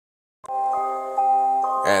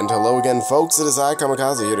And hello again, folks, it is I,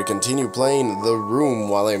 Kamikaze, here to continue playing The Room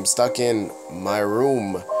while I'm stuck in my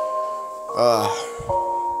room.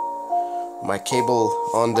 My cable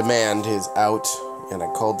on demand is out, and I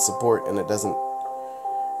called support, and it doesn't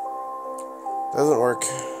work.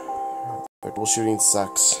 Troubleshooting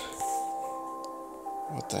sucks.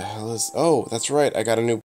 What the hell is... Oh, that's right, I got a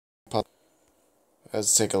new puzzle.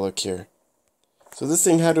 Let's take a look here. So this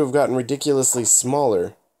thing had to have gotten ridiculously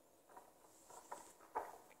smaller.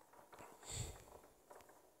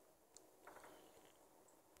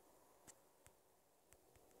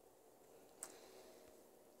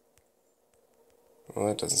 Well,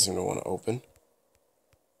 that doesn't seem to want to open.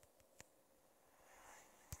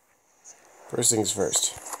 First things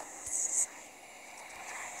first.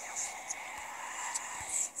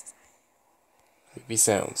 Creepy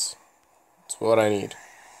sounds. That's what I need.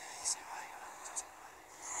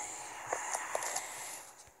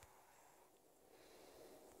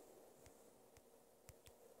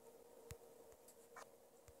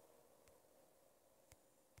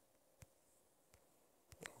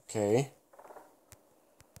 Okay.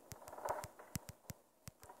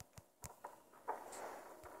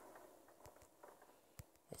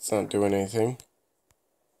 That's not doing anything.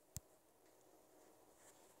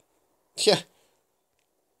 Yeah.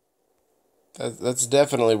 That's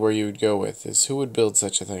definitely where you would go with, is who would build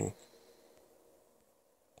such a thing?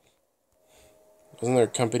 Wasn't there a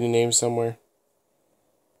company name somewhere?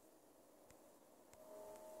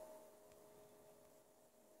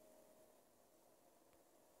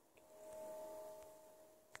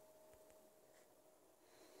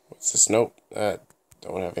 What's this? Nope.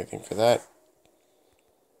 Don't have anything for that.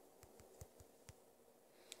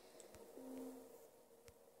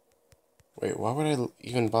 Wait, why would I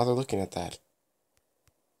even bother looking at that?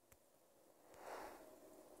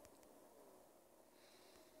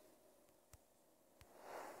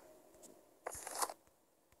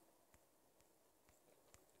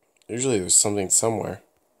 Usually there's something somewhere.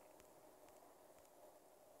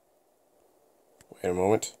 Wait a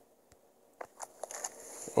moment.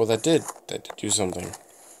 Oh, that did do something.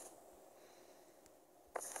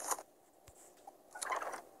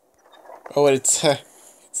 Oh, it's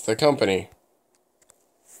the company.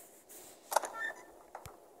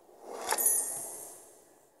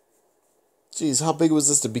 Jeez, how big was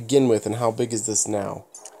this to begin with, and how big is this now?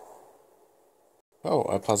 Oh,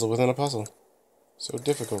 a puzzle within a puzzle. So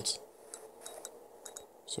difficult.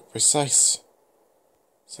 So precise.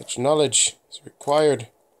 Such knowledge is required.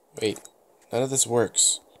 Wait, none of this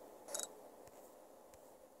works.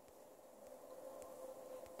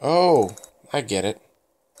 Oh, I get it.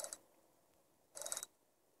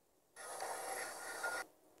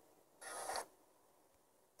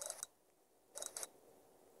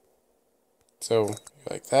 So,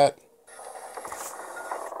 like that.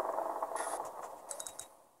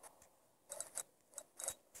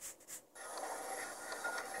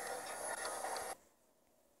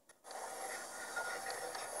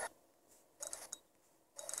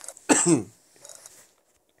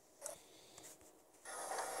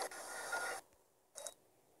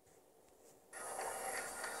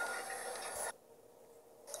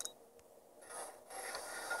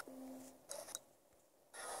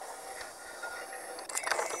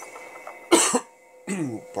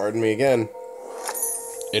 Pardon me again.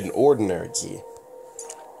 An ordinary key.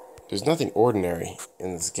 There's nothing ordinary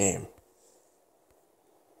in this game.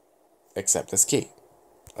 Except this key,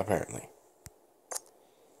 apparently.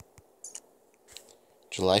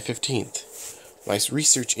 July 15th. My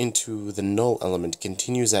research into the null element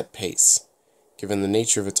continues at pace. Given the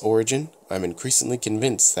nature of its origin, I'm increasingly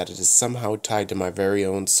convinced that it is somehow tied to my very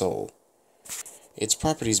own soul. Its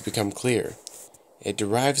properties become clear. It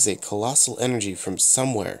derives a colossal energy from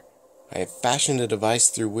somewhere. I have fashioned a device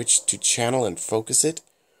through which to channel and focus it,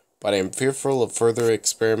 but I am fearful of further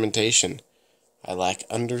experimentation. I lack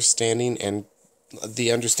understanding and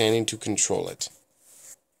the understanding to control it.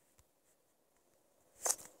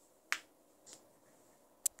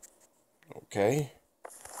 Okay.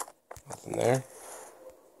 Nothing there.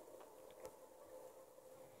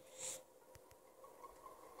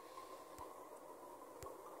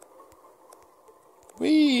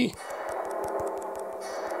 Whee!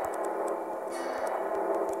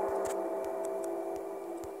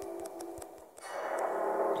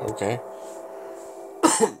 Okay.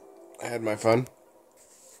 I had my fun.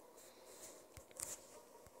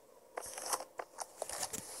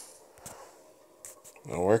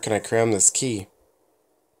 Now where can I cram this key?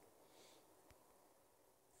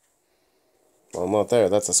 Well, not there.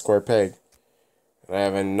 That's a square peg. And I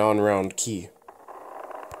have a non-round key.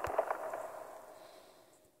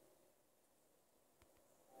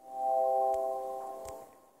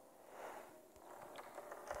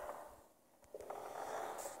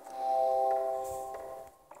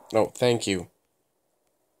 Oh, thank you.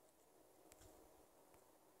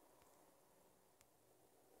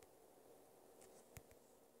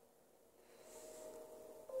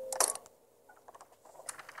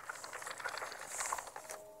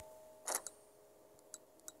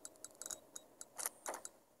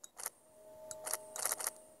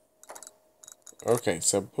 Okay,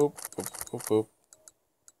 so boop, boop, boop, boop.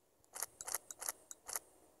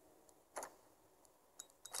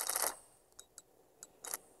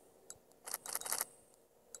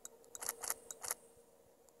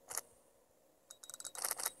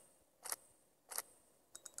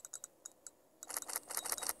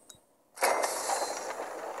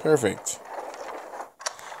 Perfect.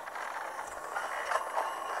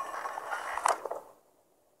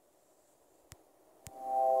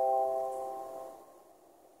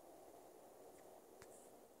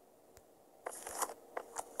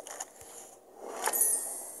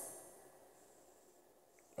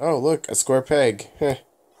 Oh, look, a square peg. Heh.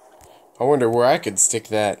 I wonder where I could stick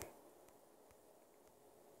that.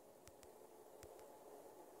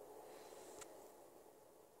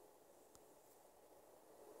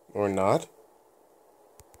 Or not.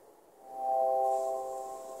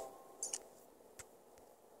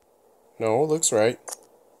 No, looks right.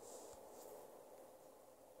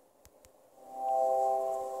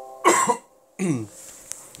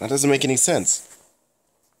 That doesn't make any sense.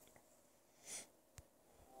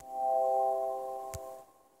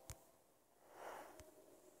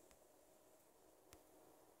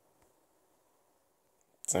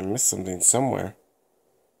 I missed something somewhere.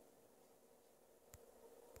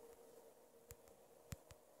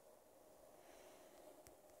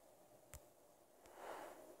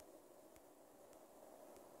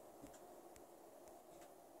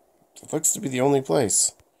 It looks to be the only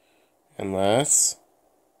place. Unless...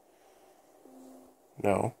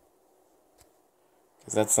 No.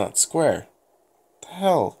 Because that's not square. What the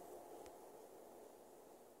hell?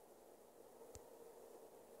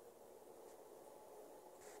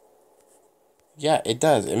 Yeah, it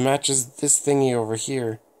does. It matches this thingy over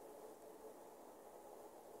here.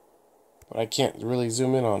 But I can't really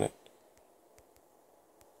zoom in on it.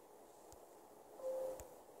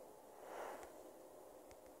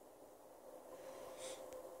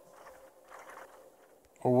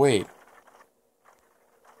 Oh, wait.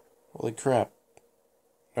 Holy crap.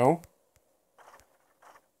 No?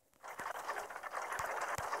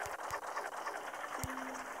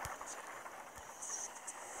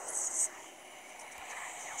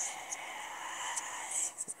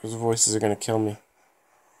 Those voices are gonna kill me.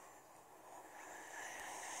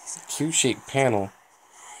 Q-shaped panel.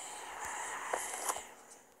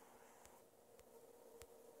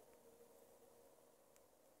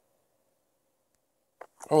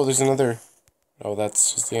 Oh, there's another... Oh,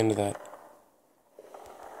 that's just the end of that.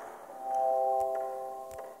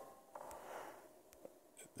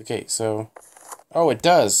 Okay, so... Oh, it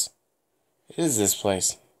does! It is this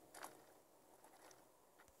place.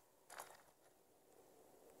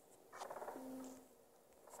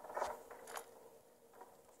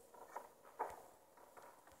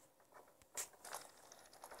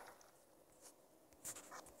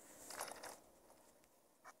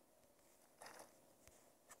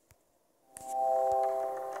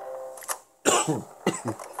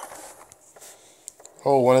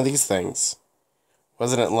 Oh, one of these things.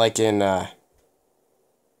 Wasn't it like in,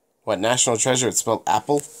 what, National Treasure? It's spelled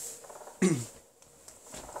apple?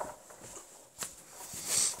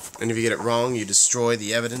 And if you get it wrong, you destroy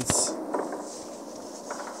the evidence.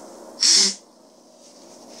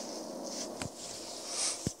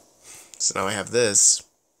 So now I have this.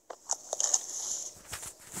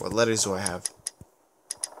 What letters do I have?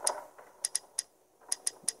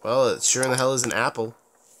 Well, it sure in the hell is an apple.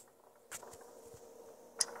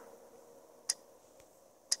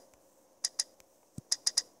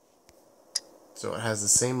 So it has the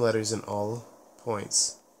same letters in all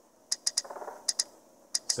points.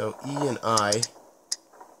 So E and I.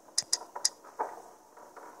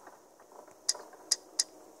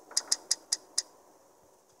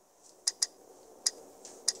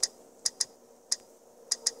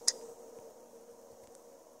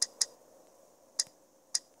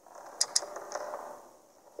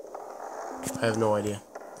 I have no idea.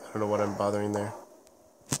 I don't know what I'm bothering there.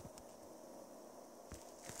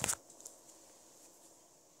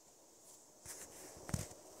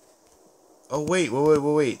 Oh,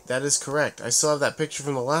 wait. That is correct. I still have that picture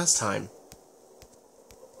from the last time.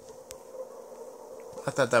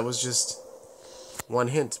 I thought that was just one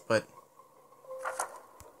hint, but...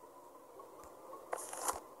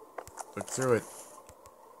 Look through it.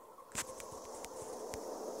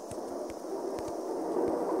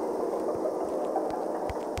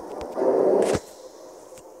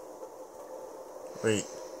 Wait.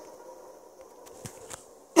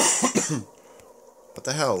 What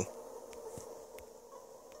the hell?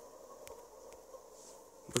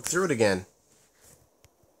 Look through it again.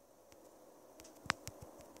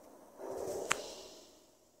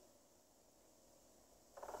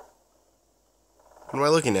 What am I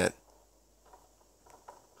looking at?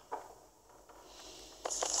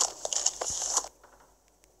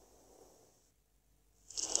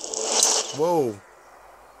 Whoa.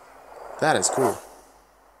 That is cool.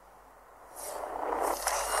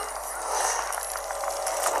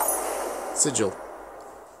 Sigil.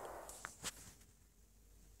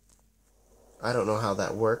 I don't know how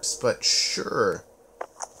that works, but sure.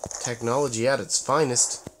 Technology at its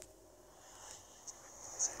finest.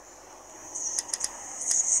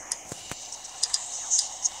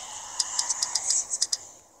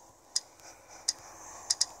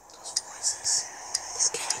 Those voices.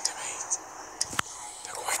 They're getting to me.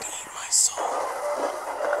 They're going to eat my soul.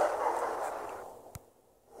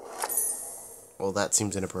 Well, that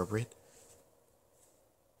seems inappropriate.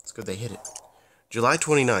 It's good they hit it. July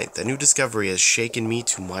 29th. A new discovery has shaken me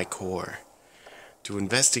to my core. To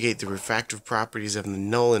investigate the refractive properties of the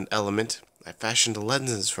null element, I fashioned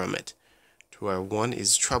lenses from it, to where one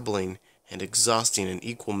is troubling and exhausting in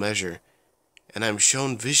equal measure, and I am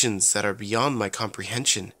shown visions that are beyond my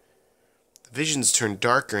comprehension. The visions turn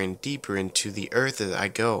darker and deeper into the earth as I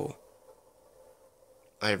go.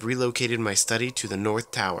 I have relocated my study to the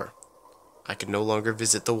North Tower. I can no longer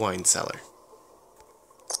visit the wine cellar.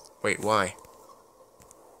 Wait, why?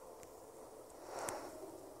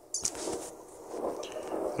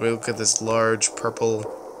 Let me look at this large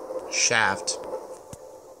purple shaft,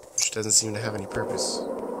 which doesn't seem to have any purpose.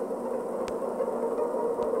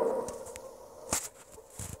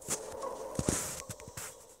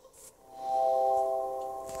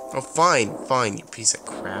 Oh, fine, fine, you piece of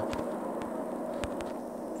crap.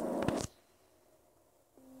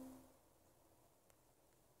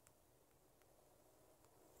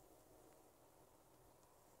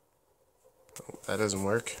 Oh, that doesn't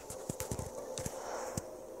work.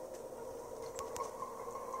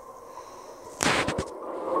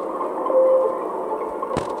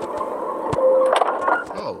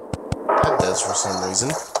 Oh, that does for some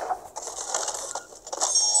reason.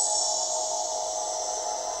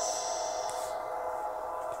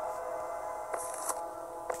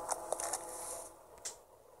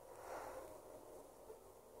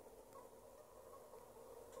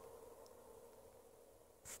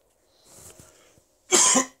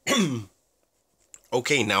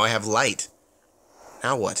 Okay, now I have light.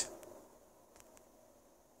 Now what?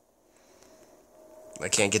 I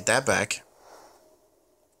can't get that back.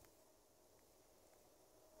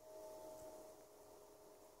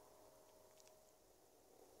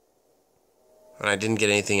 And I didn't get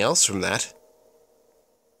anything else from that.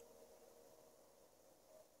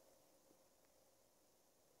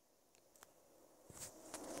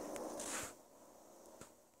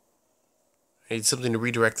 I need something to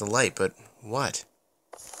redirect the light, but what?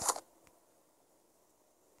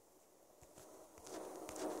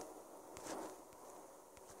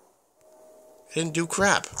 It didn't do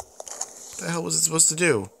crap. What the hell was it supposed to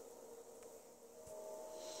do?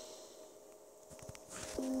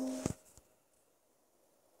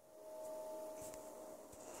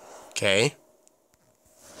 Okay.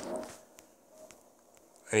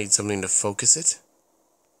 I need something to focus it.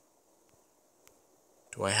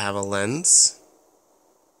 Do I have a lens?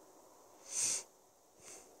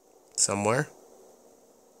 Somewhere?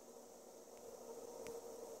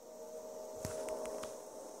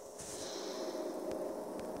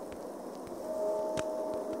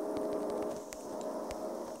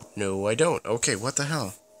 No, I don't. Okay, what the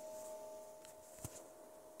hell?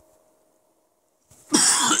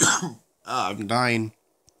 I'm dying.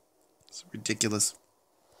 It's ridiculous.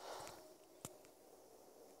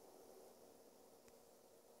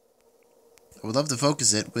 I would love to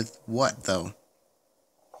focus it with what, though?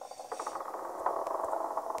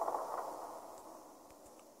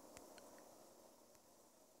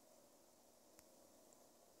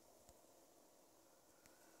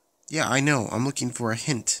 Yeah, I know. I'm looking for a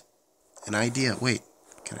hint. An idea. Wait,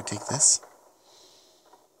 can I take this?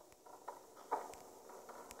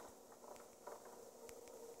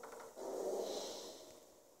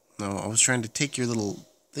 No, I was trying to take your little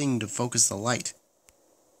thing to focus the light.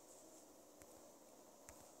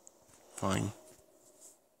 Fine.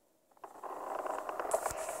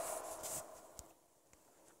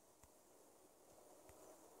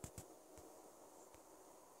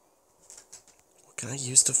 What can I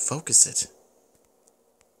use to focus it?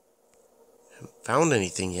 I haven't found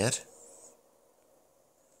anything yet.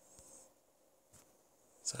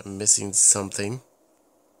 So I'm missing something.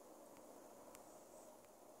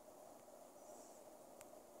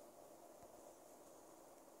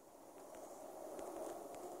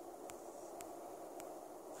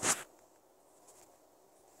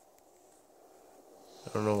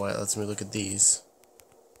 I don't know why it lets me look at these.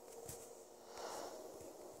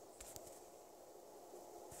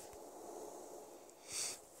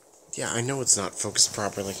 Yeah, I know it's not focused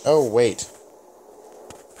properly. Oh, wait.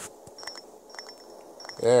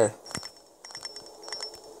 There.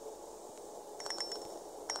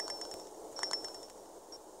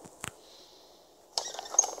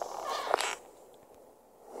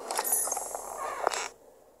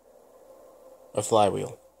 A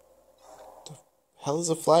flywheel. The hell is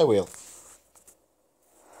a flywheel?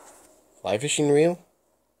 Fly fishing reel?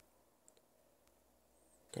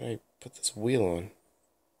 Could I put this wheel on?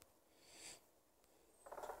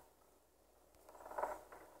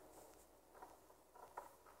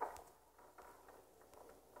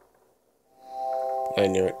 I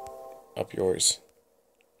knew it. Up yours.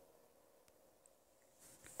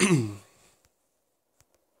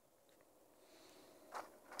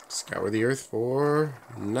 Scour the earth for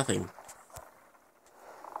nothing.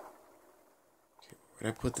 Okay,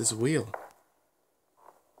 where'd I put this wheel?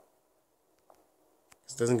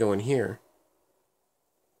 It doesn't go in here.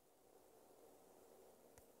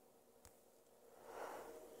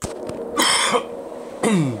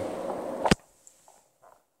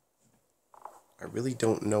 I really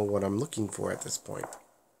don't know what I'm looking for at this point.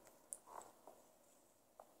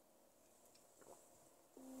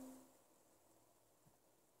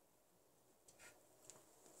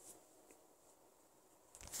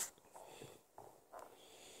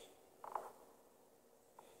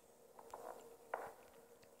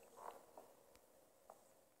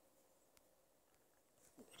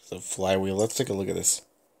 It's a flywheel. Let's take a look at this.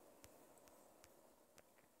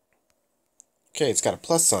 Okay, it's got a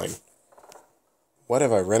plus sign. What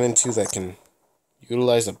have I run into that can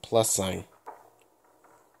utilize a plus sign?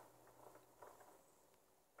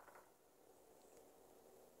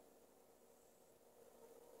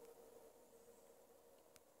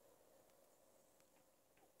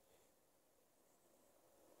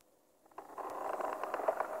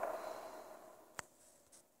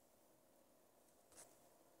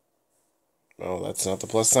 Oh, that's not the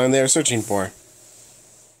plus sign they are searching for.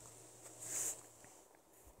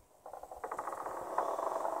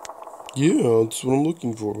 Yeah, that's what I'm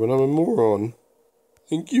looking for, but I'm a moron.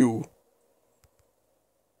 Thank you.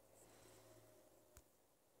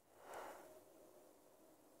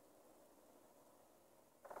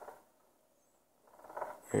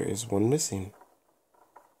 There is one missing.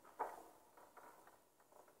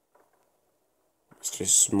 Mr.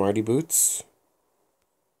 Smarty Boots.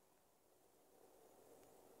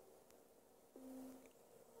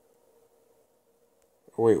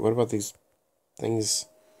 Oh, wait, what about these things?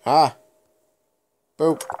 Ah!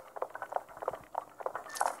 Boop.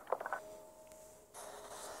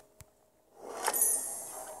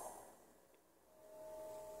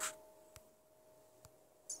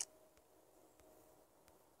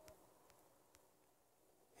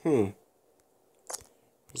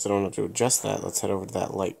 Because I don't have to adjust that. Let's head over to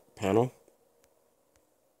that light panel.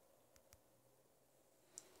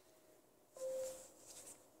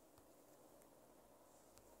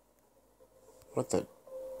 What the?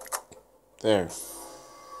 There.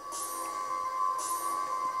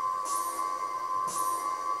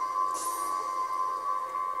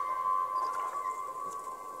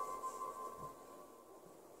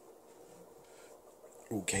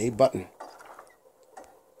 Okay, button.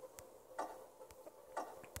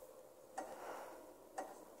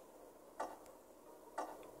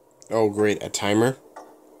 Oh, great, a timer.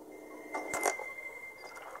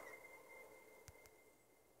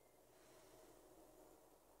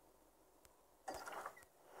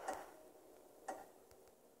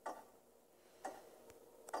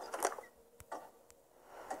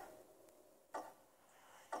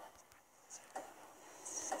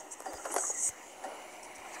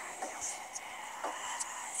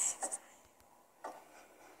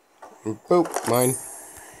 Boop, mine.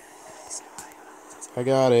 I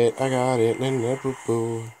got it, and boop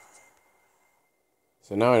boo.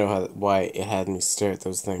 So now I know why it had me stare at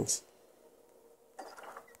those things.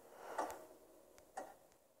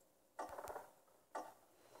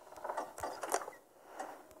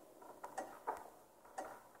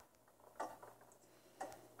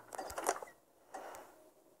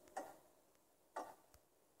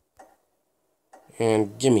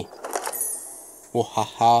 And gimme.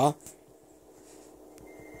 Wahaha.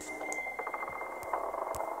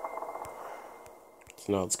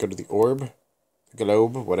 So now let's go to the orb.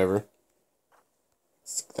 globe, whatever.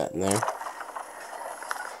 Stick that in there.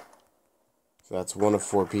 So that's one of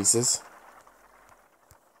 4 pieces.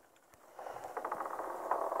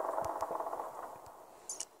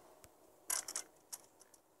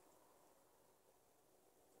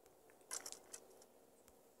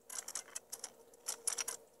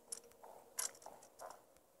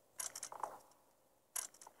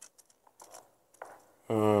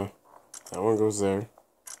 That one goes there.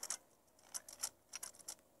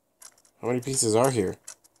 How many pieces are here?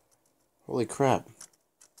 Holy crap.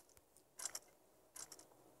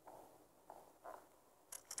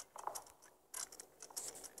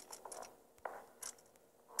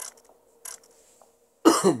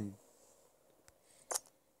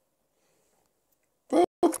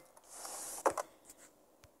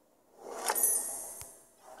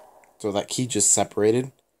 So that key just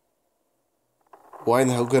separated? Why in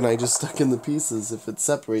the hell couldn't I just stuck in the pieces if it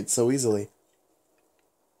separates so easily?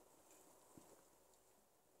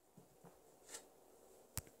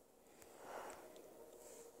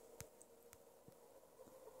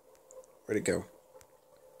 Where'd it go?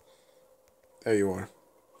 There you are.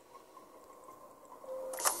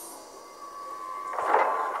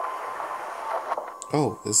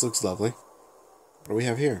 Oh, this looks lovely. What do we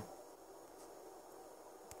have here?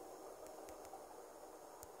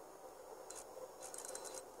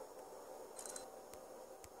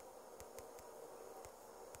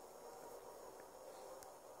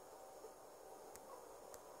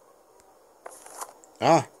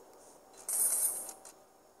 Ah!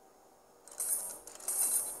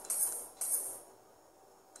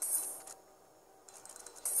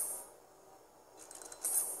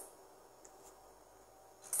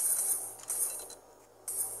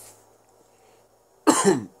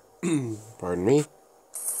 Pardon me.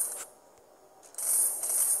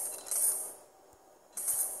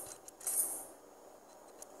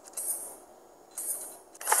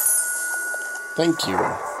 Thank you.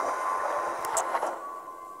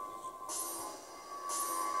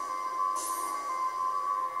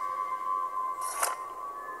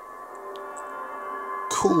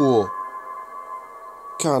 Cool.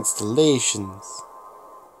 Constellations.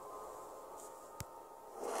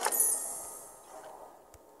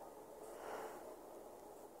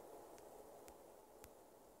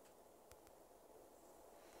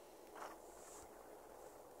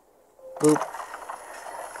 Boop.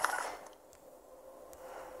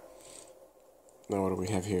 Now what do we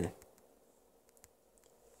have here?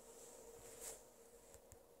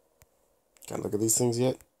 Can't look at these things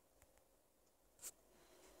yet?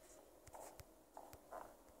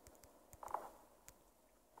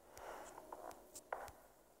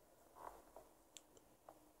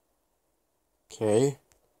 Okay.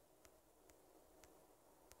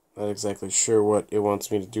 Not exactly sure what it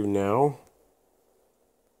wants me to do now.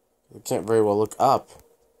 I can't very well look up.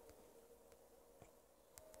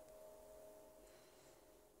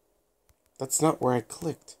 That's not where I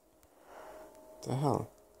clicked. What the hell?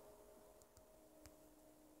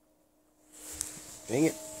 Dang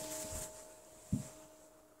it.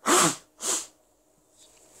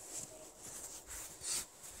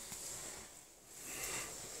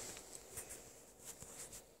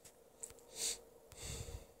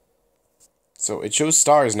 So it shows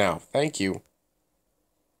stars now. Thank you.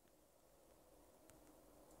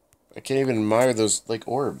 I can't even admire those, like,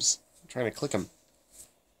 orbs. I'm trying to click them.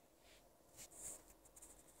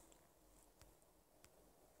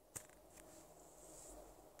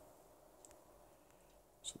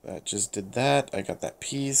 So that just did that. I got that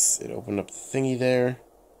piece. It opened up the thingy there.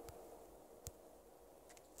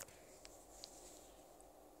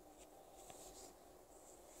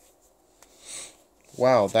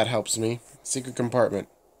 Wow, that helps me. Secret compartment.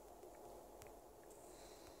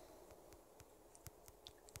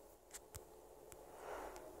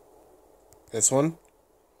 This one?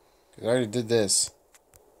 'Cause I already did this.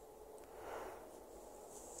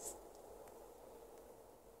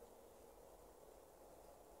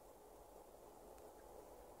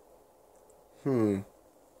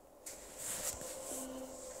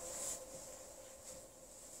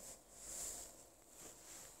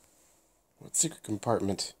 What secret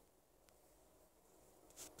compartment?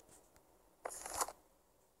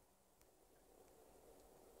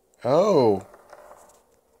 Oh.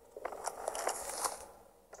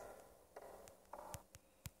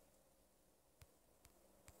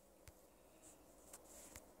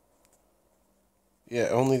 Yeah,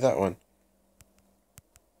 only that one.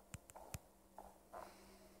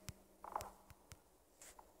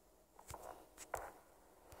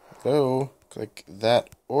 Go. Click that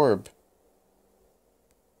orb.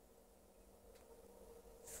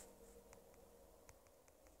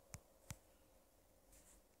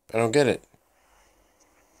 I don't get it.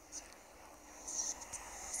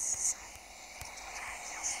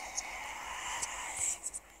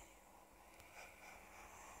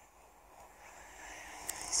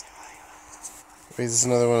 Wait, this is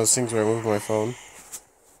another one of those things where I move my phone.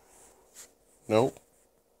 Nope.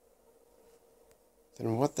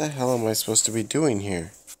 Then what the hell am I supposed to be doing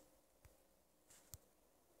here?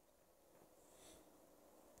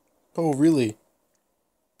 Oh, really?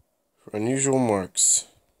 For unusual marks.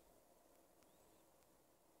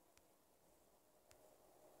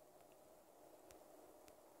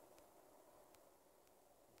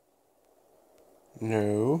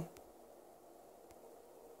 No.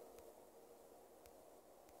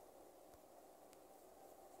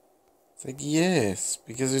 It's like, yes,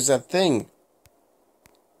 because there's that thing.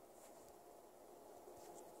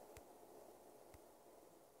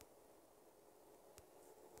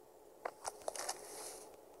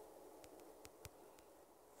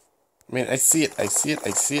 I mean, I see it, I see it,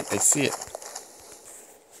 I see it, I see it.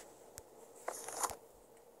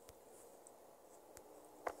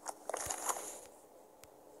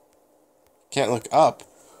 Can't look up.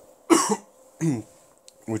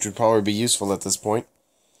 Which would probably be useful at this point.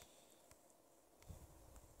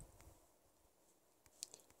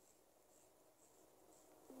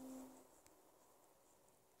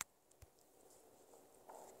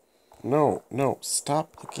 No, no,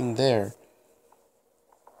 stop looking there.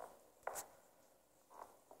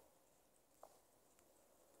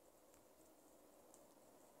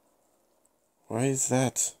 Why is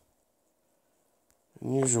that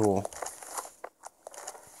unusual?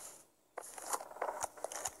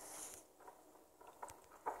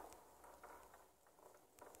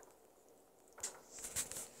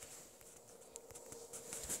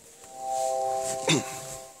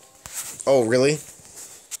 Oh, really?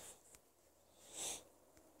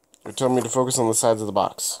 You're telling me to focus on the sides of the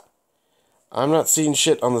box. I'm not seeing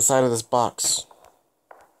shit on the side of this box.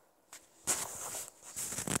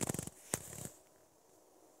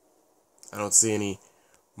 I don't see any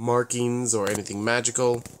markings or anything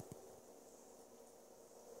magical.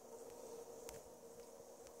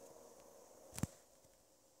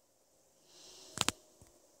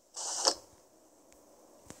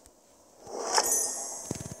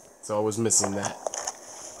 So I was missing that.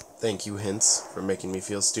 Thank you, Hints, for making me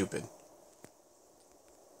feel stupid.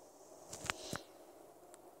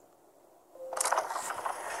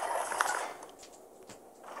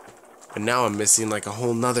 But now I'm missing like a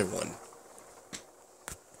whole nother one.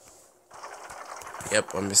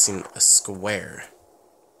 Yep, I'm missing a square.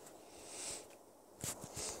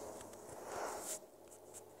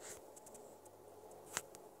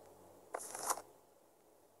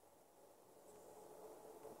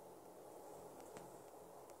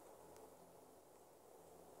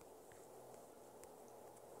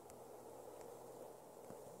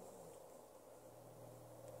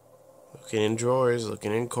 Looking in drawers,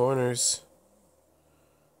 looking in corners.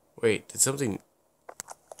 Wait, did something...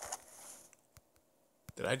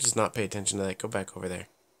 Did I just not pay attention to that? Go back over there.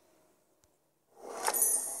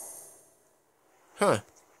 Huh.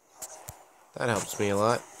 That helps me a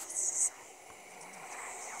lot.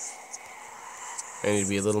 I need to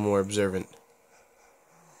be a little more observant.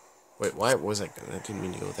 Wait, why was I didn't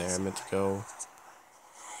mean to go there. I meant to go...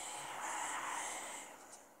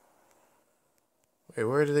 Wait,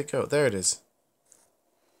 where did it go? There it is.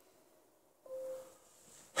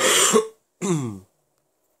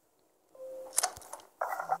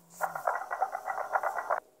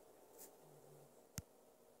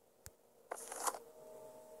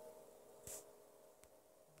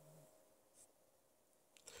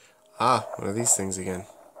 Ah, one of these things again.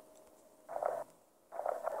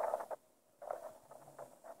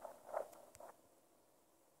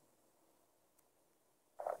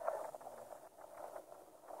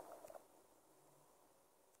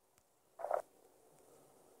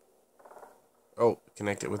 Oh,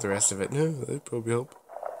 connect it with the rest of it. No, that'd probably help.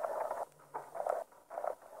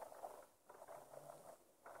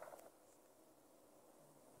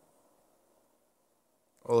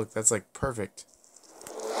 Oh, look, that's like perfect.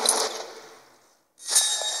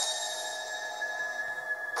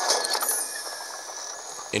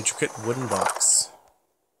 Intricate wooden box.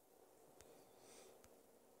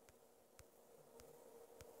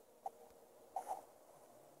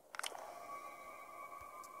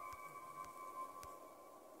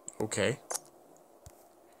 Okay.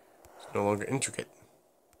 It's no longer intricate.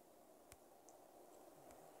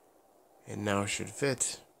 And now it should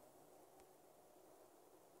fit.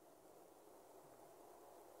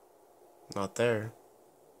 Not there.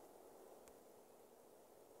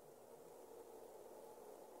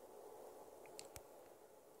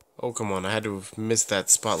 Oh, come on, I had to have missed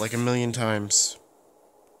that spot like a million times.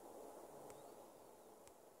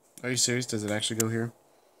 Are you serious? Does it actually go here?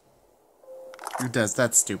 It does.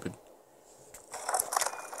 That's stupid.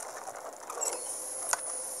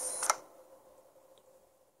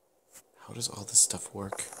 How does all this stuff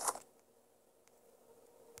work?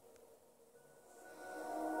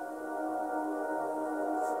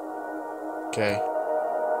 Okay.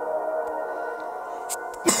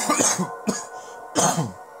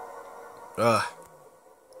 Ugh.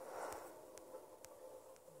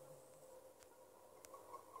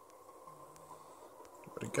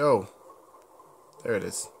 Where'd it go? There it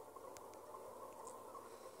is.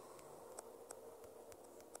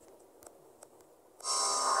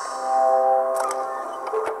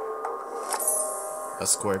 A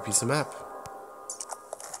square piece of map.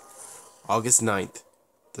 August 9th.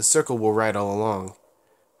 The circle will ride all along.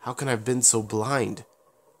 How can I have been so blind?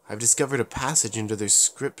 I've discovered a passage into the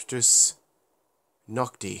Scriptus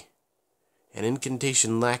Nocti, an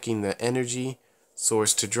incantation lacking the energy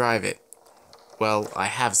source to drive it. Well, I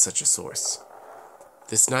have such a source.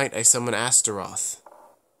 This night I summon Astaroth,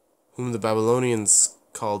 whom the Babylonians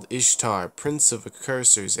called Ishtar, prince of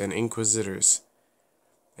accursers and inquisitors.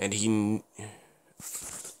 And he...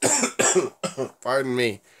 Pardon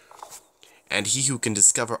me. And he who can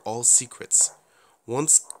discover all secrets.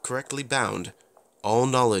 Once correctly bound, all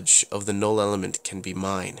knowledge of the null element can be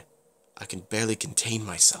mine. I can barely contain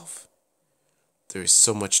myself. There is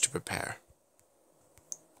so much to prepare.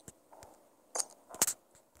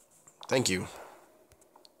 Thank you.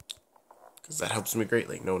 Because that helps me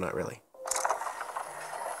greatly. No, not really.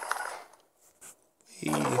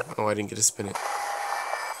 Oh, I didn't get to spin it.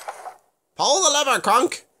 Pull the lever,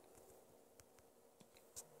 Crunk!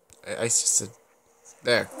 I just said...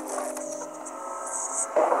 There.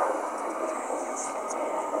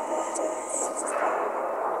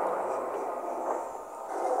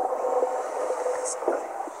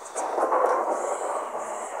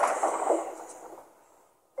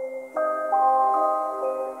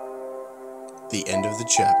 The end of the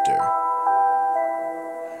chapter.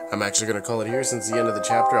 I'm actually going to call it here since the end of the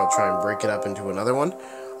chapter. I'll try and break it up into another one.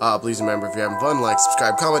 Please remember, if you're having fun, like,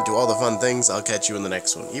 subscribe, comment, do all the fun things. I'll catch you in the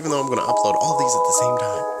next one, even though I'm going to upload all these at the same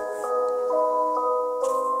time.